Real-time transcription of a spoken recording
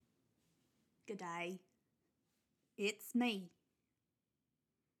G'day. It's me,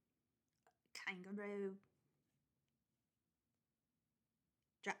 Kangaroo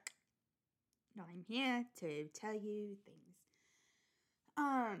Jack. I'm here to tell you things.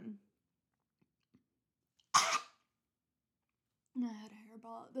 I had a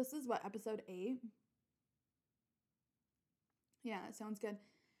hairball. This is what, episode 8? Yeah, it sounds good.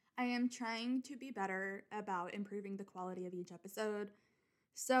 I am trying to be better about improving the quality of each episode.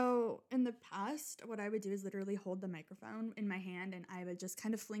 So in the past, what I would do is literally hold the microphone in my hand and I would just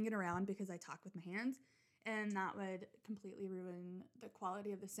kind of fling it around because I talk with my hands, and that would completely ruin the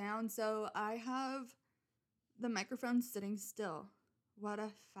quality of the sound. So I have the microphone sitting still. What a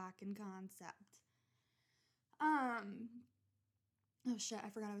fucking concept. Oh shit, I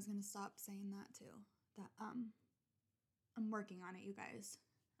forgot I was gonna stop saying that too. That I'm working on it, you guys.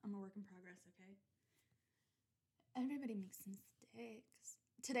 I'm a work in progress, okay? Everybody makes mistakes.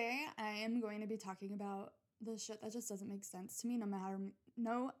 Today, I am going to be talking about the shit that just doesn't make sense to me,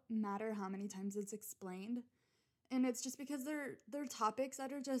 no matter how many times it's explained. And it's just because they're topics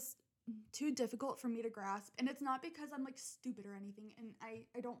that are just too difficult for me to grasp. And it's not because I'm like stupid or anything. And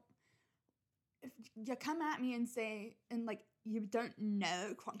I don't. If you come at me and say, and like, you don't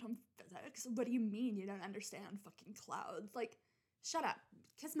know quantum physics, what do you mean you don't understand fucking clouds? Like, shut up.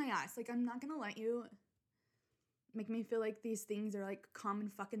 Kiss my ass. Like, I'm not gonna let you make me feel like these things are like common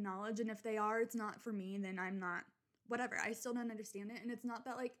fucking knowledge, and if they are, it's not for me, then I'm not, whatever. I still don't understand it, and it's not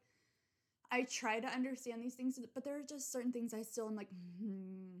that like I try to understand these things, but there are just certain things I still am like,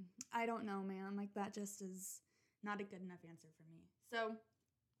 I don't know, man. Like, that just is not a good enough answer for me. So,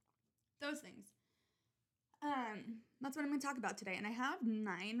 those things. That's what I'm going to talk about today. And I have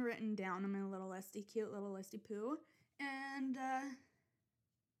 9 written down on my little listy, cute little listy poo. And,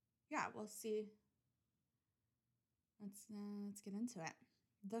 yeah, we'll see. Let's get into it.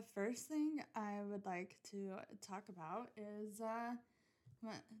 The first thing I would like to talk about is,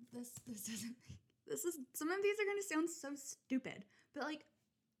 this is, some of these are going to sound so stupid, but like,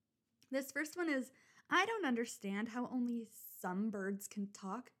 this first one is, I don't understand how only some birds can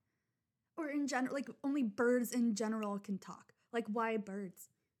talk. Or in general, like, only birds in general can talk. Like, why birds?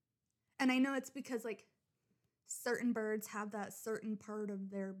 And I know it's because, like, certain birds have that certain part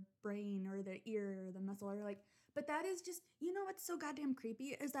of their brain or their ear or the muscle or, like, but that is just, you know what's so goddamn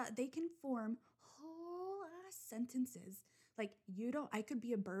creepy is that they can form whole ass sentences. Like, I could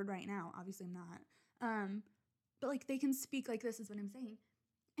be a bird right now. Obviously, I'm not. But, like, they can speak like this is what I'm saying.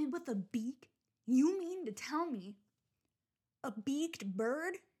 And with a beak, you mean to tell me a beaked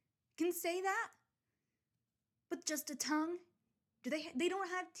bird can say that with just a tongue? They don't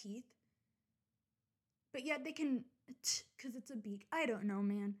have teeth, but yet they can, because it's a beak. I don't know,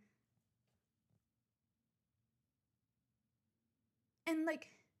 man. And like,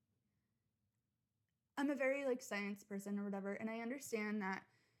 I'm a very like science person or whatever, and I understand that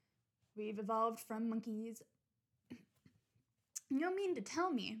we've evolved from monkeys. You don't mean to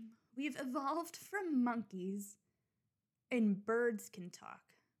tell me we've evolved from monkeys and birds can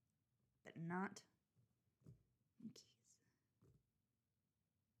talk, but not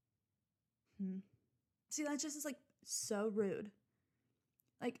monkeys. See, that just is like so rude.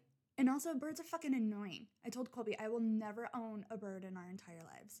 Like, and also birds are fucking annoying. I told Colby I will never own a bird in our entire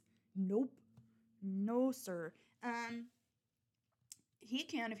lives. Nope. No, sir. He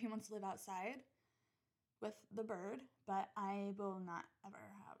can if he wants to live outside with the bird, but I will not ever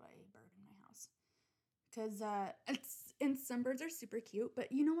have a bird in my house. Because and some birds are super cute,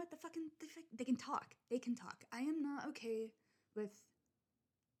 but you know what? They can talk. They can talk. I am not okay with.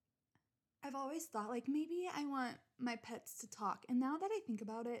 I've always thought, like, maybe I want my pets to talk. And now that I think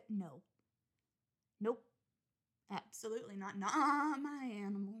about it, no. Nope. Absolutely not. Not my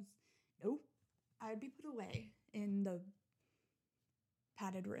animals. Nope. I'd be put away in the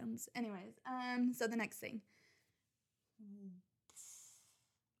padded rooms. Anyways, so the next thing.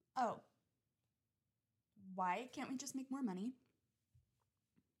 Oh. Why can't we just make more money?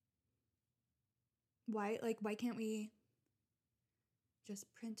 Why can't we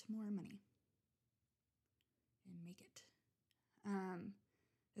just print more money and make it?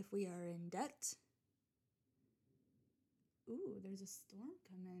 If we are in debt. Ooh, there's a storm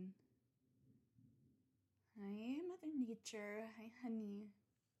coming. Hi, Mother Nature. Hi, honey.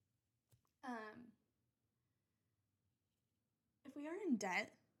 If we are in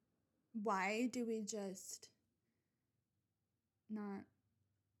debt, why do we just not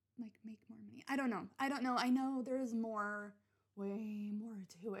like make more money? I don't know. I know there's way more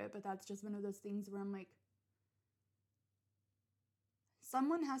to it, but that's just one of those things where I'm like,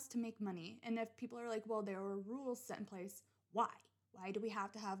 someone has to make money. And if people are like, well, there were rules set in place, why? Why do we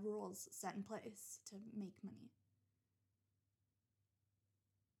have to have rules set in place to make money?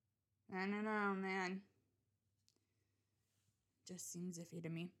 I don't know, man. Just seems iffy to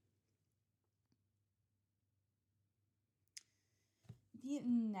me. The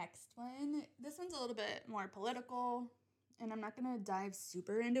next one, this one's a little bit more political, and I'm not going to dive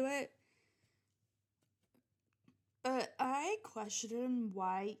super into it. But I question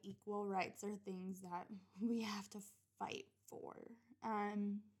why equal rights are things that we have to fight for.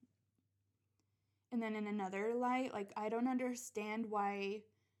 And then in another light, like, I don't understand why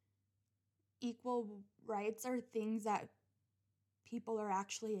equal rights are things that people are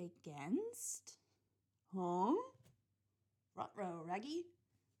actually against. Huh? Ruh-roh, Reggie?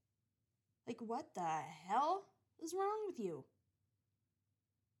 Like, what the hell is wrong with you?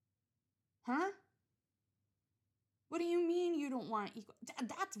 Huh? What do you mean you don't want equal?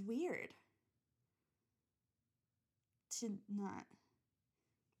 That's weird. To not.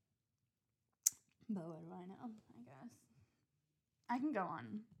 But what do I know, I guess. I can go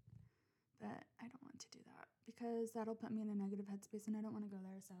on, but I don't want to do that because that'll put me in a negative headspace and I don't want to go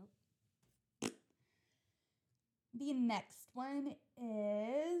there, so. The next one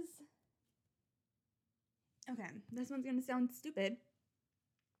is... Okay, this one's going to sound stupid,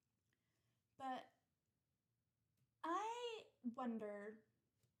 but I wonder...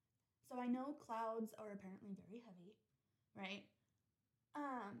 So I know clouds are apparently very heavy, right?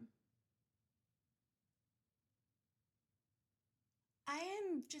 I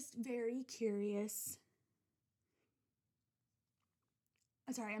am just very curious.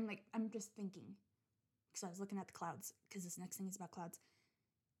 Sorry, I'm just thinking because I was looking at the clouds because this next thing is about clouds.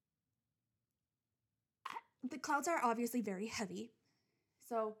 The clouds are obviously very heavy.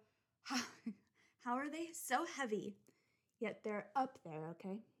 So how are they so heavy? Yet they're up there,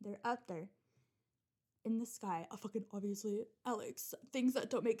 okay? They're up there in the sky. Fucking obviously, Alex, things that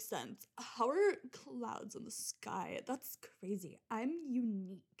don't make sense. How are clouds in the sky? That's crazy. I'm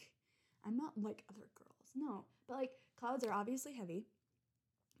unique. I'm not like other girls. No, but like clouds are obviously heavy,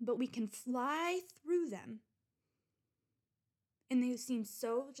 but we can fly through them. And they seem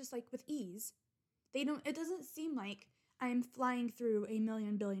so just like with ease. It doesn't seem like I'm flying through a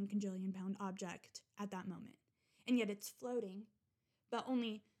million, billion, cajillion pound object at that moment. And yet it's floating, but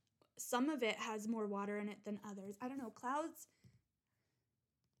only some of it has more water in it than others. I don't know, clouds,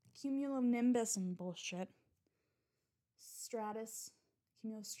 cumulonimbus and bullshit. Cumulostratus.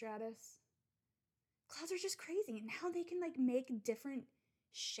 Clouds are just crazy, and how they can like make different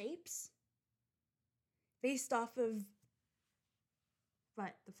shapes based off of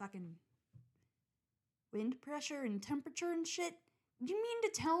what, the fucking wind pressure and temperature and shit? You mean to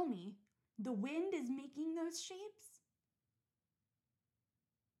tell me the wind is making those shapes?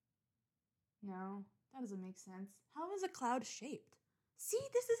 No, that doesn't make sense. How is a cloud shaped? See,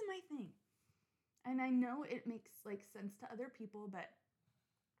 this is my thing. And I know it makes like sense to other people, but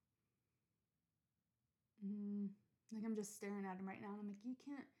like I'm just staring at them right now and I'm like, you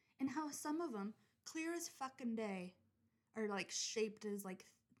can't. And how some of them, clear as fucking day, are like shaped as like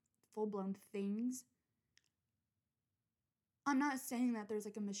full-blown things. I'm not saying that there's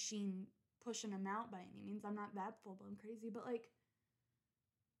like a machine pushing them out by any means. I'm not that full-blown crazy, but like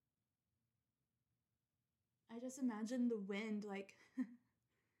I just imagine the wind like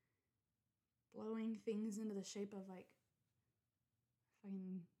blowing things into the shape of like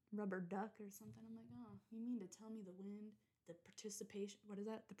fucking rubber duck or something. I'm like, oh, you mean to tell me the wind, the participation, what is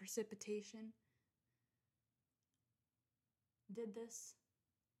that? The precipitation did this?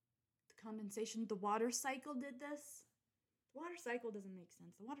 The condensation, the water cycle did this? The water cycle doesn't make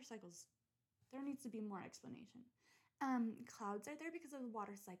sense. The water cycle's, there needs to be more explanation. Clouds are there because of the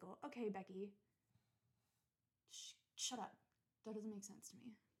water cycle. Okay, Becky. Shut up. That doesn't make sense to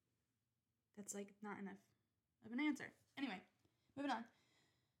me. That's like not enough of an answer. Anyway, moving on.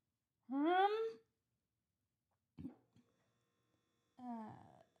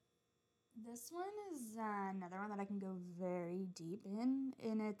 This one is another one that I can go very deep in,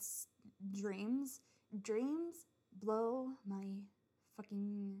 and it's dreams. Dreams blow my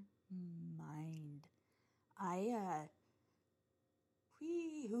fucking mind.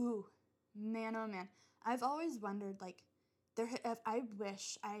 Man, oh man. I've always wondered, like, I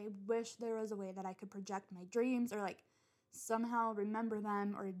wish there was a way that I could project my dreams or, like, somehow remember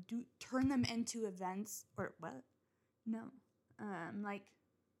them or turn them into events or what? No. Like,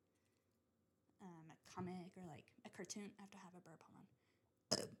 a comic or, like, a cartoon. I have to have a burp, hold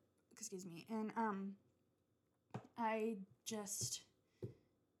on. Excuse me. And, I just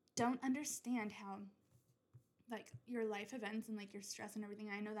don't understand how, like, your life events and, like, your stress and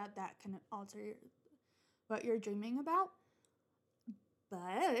everything, I know that can alter what you're dreaming about,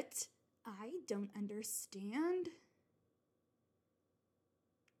 But I don't understand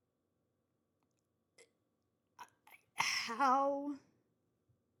how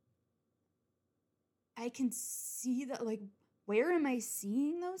I can see that, like, where am I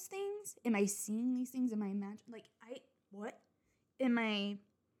seeing those things? Am I seeing these things? Am I imagining? Like, what? Am I,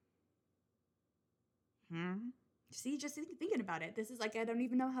 See, just thinking about it. This is like, I don't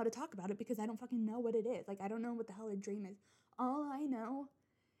even know how to talk about it because I don't fucking know what it is. Like, I don't know what the hell a dream is. All I know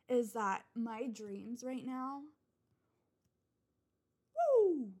is that my dreams right now,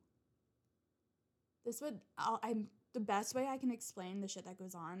 woo! The best way I can explain the shit that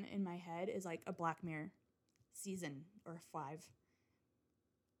goes on in my head is like a Black Mirror season or 5.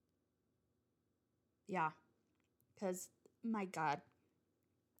 Yeah. Because, my God,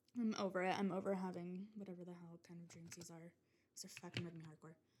 I'm over it. I'm over having whatever the hell kind of dreams these are. These are fucking with me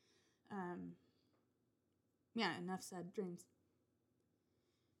hardcore. Yeah, enough said. Dreams.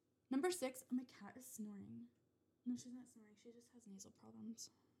 Number 6, my cat is snoring. No, she's not snoring. She just has nasal problems.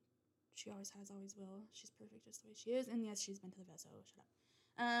 She always has, always will. She's perfect just the way she is. And yes, she's been to the vet, so shut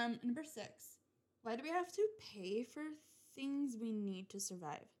up. Number 6. Why do we have to pay for things we need to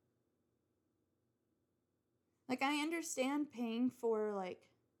survive? Like, I understand paying for, like,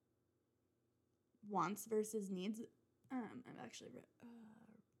 wants versus needs. I've actually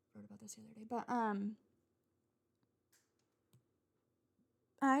wrote about this the other day, but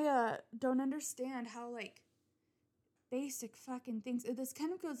I don't understand how, like, basic fucking things. This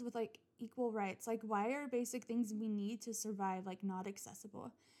kind of goes with, like, equal rights. Like, why are basic things we need to survive, like, not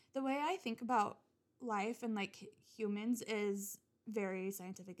accessible? The way I think about life and, like, humans is very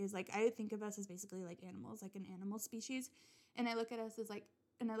scientific. Is, like, I think of us as basically, like, animals, like an animal species. And I look at us as, like,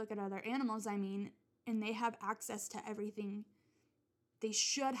 and I look at other animals, and they have access to everything. They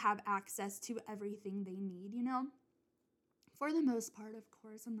should have access to everything they need, you know? For the most part, of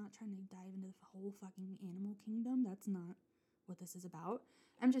course, I'm not trying to dive into the whole fucking animal kingdom. That's not what this is about.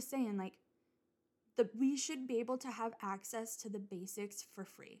 I'm just saying, like, we should be able to have access to the basics for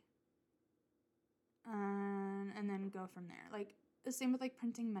free. And then go from there. Like, the same with, like,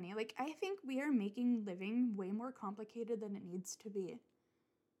 printing money. Like, I think we are making living way more complicated than it needs to be.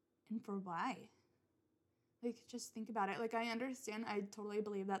 And for why? Like, just think about it. Like, I understand, I totally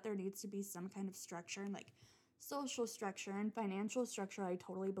believe that there needs to be some kind of structure and, like, social structure and financial structure. I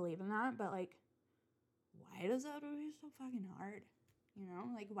totally believe in that. But, like, why does that have to be so fucking hard? You know?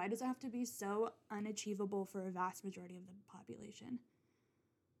 Like, why does it have to be so unachievable for a vast majority of the population?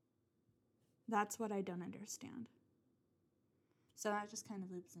 That's what I don't understand. So that just kind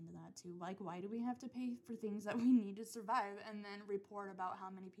of loops into that too. Like, why do we have to pay for things that we need to survive and then report about how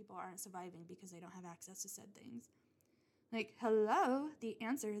many people aren't surviving because they don't have access to said things? Like, hello? The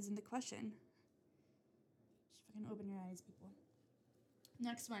answer is in the question. Just fucking open your eyes, people.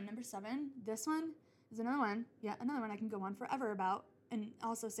 Next one, number 7. This one is another one. Yeah, another one I can go on forever about and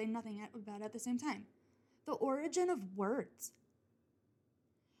also say nothing about at the same time. The origin of words.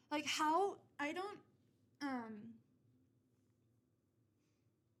 Like, how, I don't,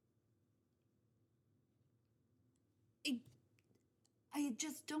 I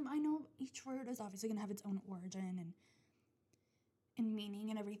just don't, I know each word is obviously going to have its own origin and meaning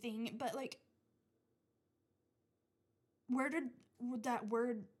and everything, but, like, where did that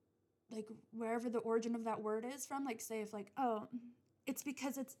word, like, wherever the origin of that word is from, like, say if, like, oh, it's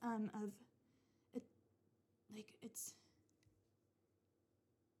because it's, of, it, like, it's,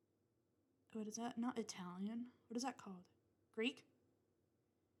 what is that? Not Italian. What is that called? Greek?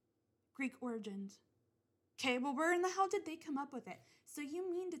 Greek origins. Okay, well, where in the hell did they come up with it? So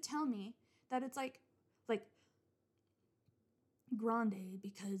you mean to tell me that it's like grande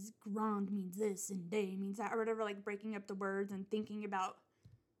because grand means this and day means that or whatever, like breaking up the words and thinking about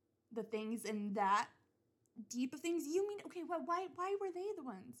the things and that deep of things? You mean, okay, well, why were they the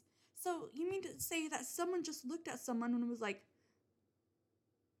ones? So you mean to say that someone just looked at someone and was like,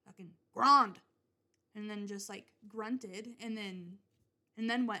 fucking grand, and then just like grunted and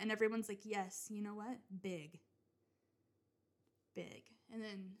then what? And everyone's like, yes, you know what? Big. And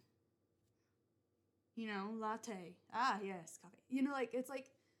then, you know, latte. Ah, yes, coffee. You know, like, it's like,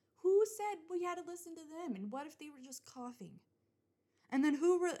 who said we had to listen to them? And what if they were just coughing? And then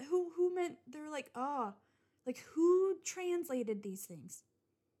who meant, they're like, oh, like, who translated these things?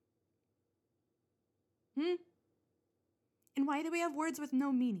 And why do we have words with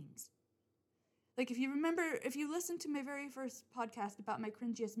no meanings? Like, if you listen to my very first podcast about my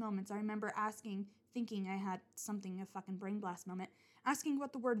cringiest moments, I remember thinking I had something, a fucking brain blast moment, asking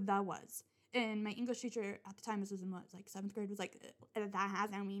what the word "the" was. And my English teacher at the time, this was in what, like 7th grade, was like, that has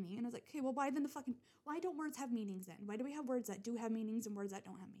no meaning. And I was like, okay, well, why don't words have meanings then? Why do we have words that do have meanings and words that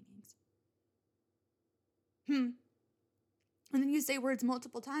don't have meanings? And then you say words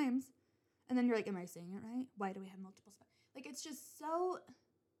multiple times, and then you're like, am I saying it right? Why do we have multiple spells? Like, it's just so...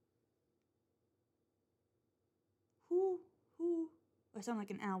 I sound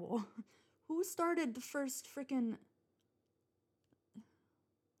like an owl. Who started the first freaking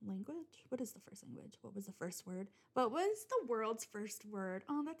language? What is the first language? What was the first word? What was the world's first word?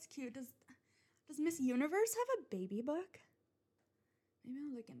 Oh, that's cute. Does Miss Universe have a baby book? Maybe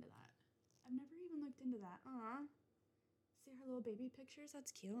I'll look into that. I've never even looked into that. Aw. See her little baby pictures?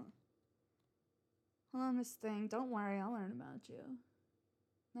 That's cute. Hold on, Miss Thing. Don't worry, I'll learn about you.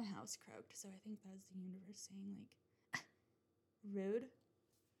 My house croaked, so I think that's the universe saying, like, rude.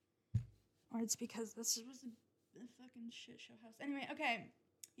 Or it's because this was a fucking shit show house. Anyway, okay.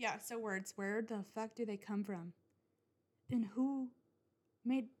 Yeah, so words. Where the fuck do they come from? And who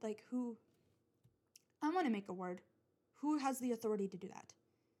made, like, who? I want to make a word. Who has the authority to do that?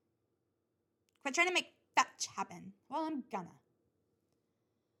 Quit trying to make fetch happen. Well, I'm gonna.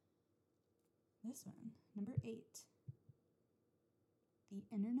 This one, number 8. The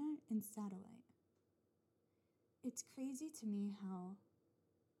internet and satellite. It's crazy to me how,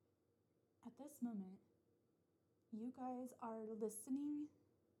 at this moment, you guys are listening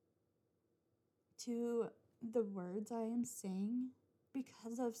to the words I am saying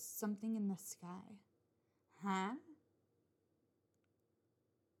because of something in the sky. Huh?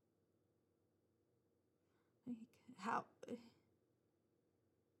 Like, how?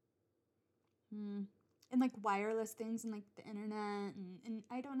 And like wireless things and like the internet and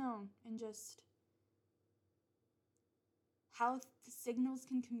I don't know, and just how the signals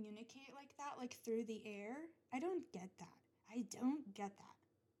can communicate like that, like through the air. I don't get that. I don't get that.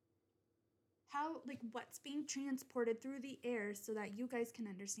 How, like, what's being transported through the air so that you guys can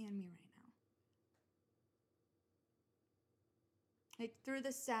understand me right now? Like, through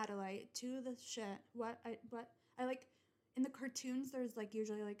the satellite to the shit. I like, in the cartoons, there's, like,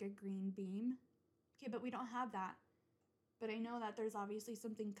 usually, like, a green beam. Okay, but we don't have that. But I know that there's obviously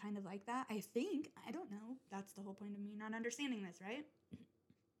something kind of like that. I think. I don't know. That's the whole point of me not understanding this, right?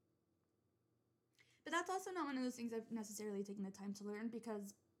 But that's also not one of those things I've necessarily taken the time to learn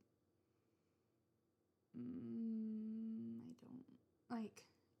because I don't, like,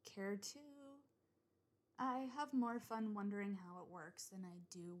 care to. I have more fun wondering how it works than I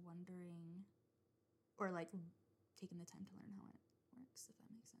do wondering, or, like, taking the time to learn how it works, if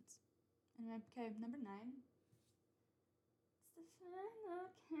that makes sense. Anyway, okay, number 9. It's the final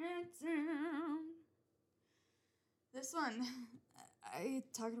countdown. This one, I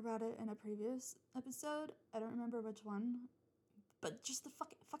talked about it in a previous episode. I don't remember which one, but just the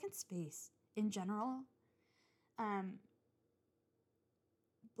fucking space in general,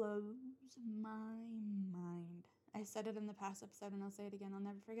 blows my mind. I said it in the past episode, and I'll say it again. I'll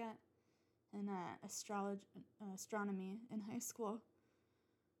never forget. In astronomy in high school,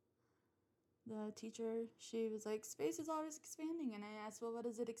 the teacher, she was like, space is always expanding. And I asked, well, what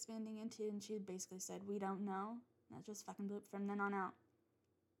is it expanding into? And she basically said, we don't know. And that just fucking blew up from then on out.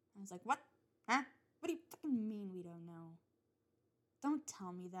 I was like, what? Huh? What do you fucking mean we don't know? Don't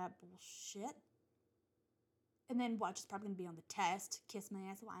tell me that bullshit. And then watch, it's probably going to be on the test. Kiss my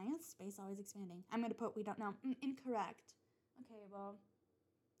ass. Why is space always expanding? I'm going to put we don't know. Incorrect. Okay, well,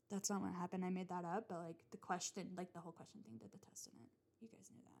 that's not what happened. I made that up. But, like, the question, like, the whole question thing did the test in it. You guys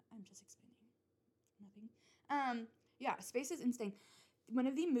knew that. I'm just explaining. Nothing. Yeah, Space is insane. One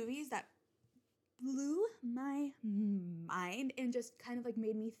of the movies that blew my mind and just kind of, like,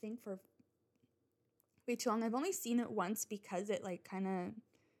 made me think for way too long. I've only seen it once because it, like, kind of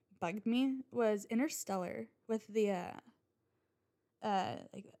bugged me, was Interstellar with the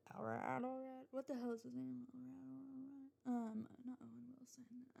like, what the hell is his name? Not Owen Wilson.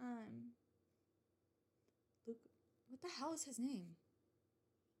 Luke, what the hell is his name?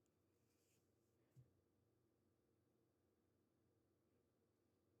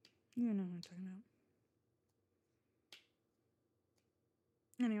 You know what I'm talking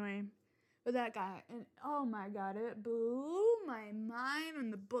about. Anyway, with that guy, and oh my god, it blew my mind,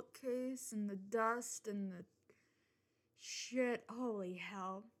 and the bookcase and the dust and the shit. Holy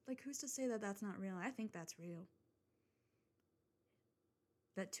hell. Like, who's to say that that's not real? I think that's real.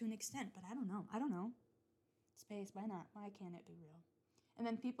 But to an extent, but I don't know. Space, why not? Why can't it be real? And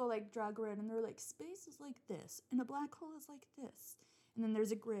then people, like, draw a grid, and they're like, space is like this, and a black hole is like this. And then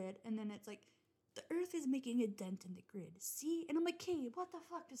there's a grid, and then it's like, the Earth is making a dent in the grid. See? And I'm like, hey, what the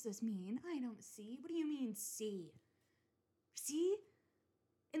fuck does this mean? I don't see. What do you mean, see? See?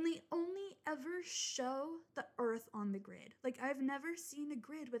 And they only ever show the Earth on the grid. Like, I've never seen a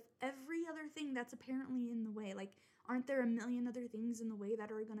grid with every other thing that's apparently in the way. Like, aren't there a million other things in the way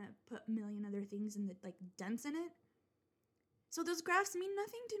that are gonna put a million other things in the, like, dents in it? So those graphs mean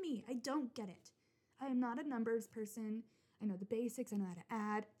nothing to me. I don't get it. I am not a numbers person. I know the basics. I know how to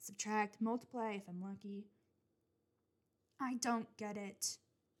add, subtract, multiply if I'm lucky. I don't get it.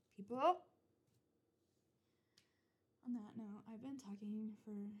 People? On that note, I've been talking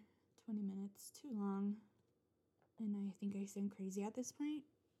for 20 minutes, too long. And I think I sound crazy at this point.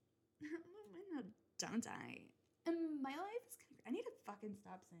 Don't I? And my life is kind of... I need to fucking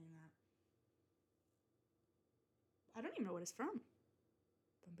stop saying that. I don't even know what it's from,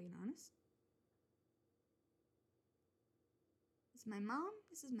 if I'm being honest. This is my mom,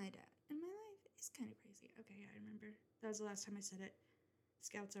 this is my dad. And my life is kind of crazy. Okay, yeah, I remember. That was the last time I said it.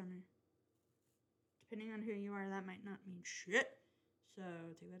 Scouts armor. Depending on who you are, that might not mean shit. So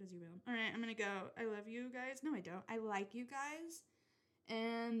take that as you will. Alright, I'm gonna go. I love you guys. No, I don't. I like you guys.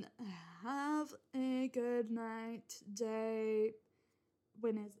 And have a good night, day.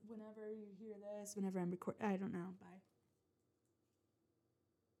 Whenever you hear this, whenever I'm recording. I don't know. Bye.